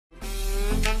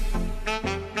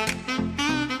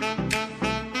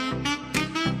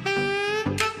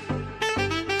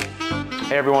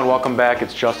Hey everyone, welcome back.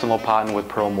 It's Justin Lopatin with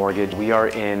Pearl Mortgage. We are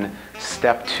in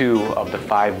step 2 of the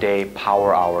 5-day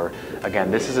power hour.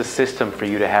 Again, this is a system for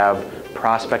you to have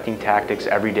prospecting tactics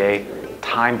every day,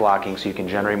 time blocking so you can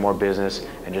generate more business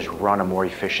and just run a more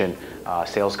efficient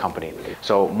sales company.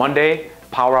 So Monday,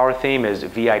 power hour theme is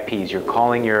VIPs. You're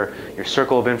calling your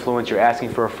circle of influence, you're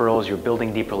asking for referrals, you're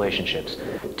building deep relationships.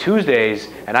 Tuesdays,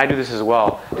 and I do this as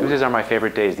well, Tuesdays are my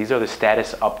favorite days. These are the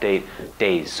status update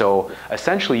days. So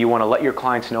essentially you want to let your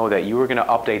clients know that you are going to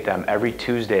update them every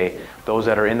Tuesday, those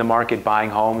that are in the market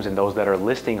buying homes and those that are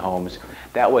listing homes.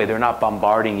 That way they're not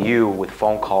bombarding you with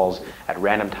phone calls at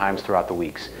random times throughout the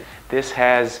weeks. This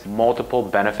has multiple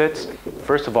benefits.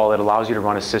 First of all, it allows you to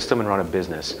run a system and run a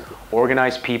business.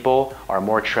 Organized people are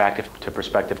more attractive to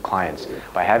prospective clients.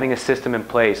 By having a system in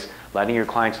place, letting your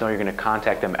clients know you're going to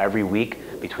contact them every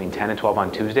week between 10 and 12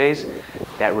 on Tuesdays,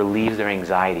 that relieves their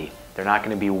anxiety. They're not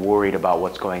going to be worried about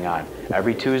what's going on.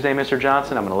 Every Tuesday, Mr.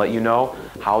 Johnson, I'm going to let you know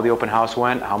how the open house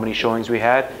went, how many showings we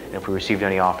had, and if we received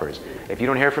any offers. If you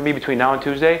don't hear from me between now and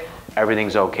Tuesday,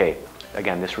 everything's okay.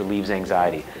 Again, this relieves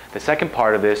anxiety. The second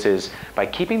part of this is by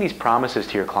keeping these promises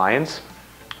to your clients,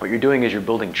 what you're doing is you're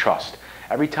building trust.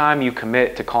 Every time you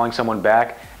commit to calling someone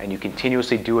back and you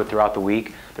continuously do it throughout the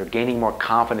week, they're gaining more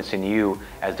confidence in you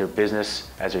as their business,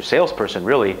 as their salesperson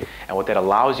really, and what that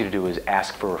allows you to do is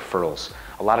ask for referrals.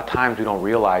 A lot of times we don't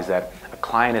realize that a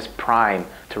client is primed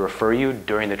to refer you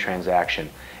during the transaction.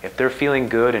 If they're feeling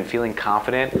good and feeling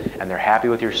confident and they're happy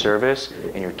with your service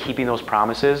and you're keeping those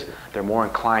promises, they're more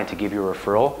inclined to give you a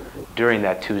referral during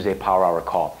that Tuesday power hour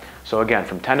call. So again,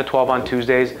 from 10 to 12 on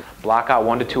Tuesdays, block out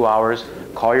 1 to 2 hours,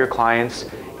 call your clients,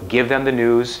 give them the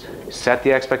news, set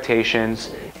the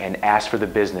expectations, and ask for the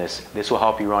business. This will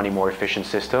help you run a more efficient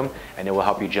system and it will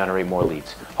help you generate more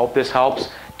leads. Hope this helps.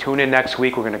 Tune in next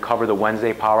week. We're going to cover the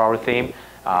Wednesday power hour theme.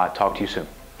 Talk to you soon.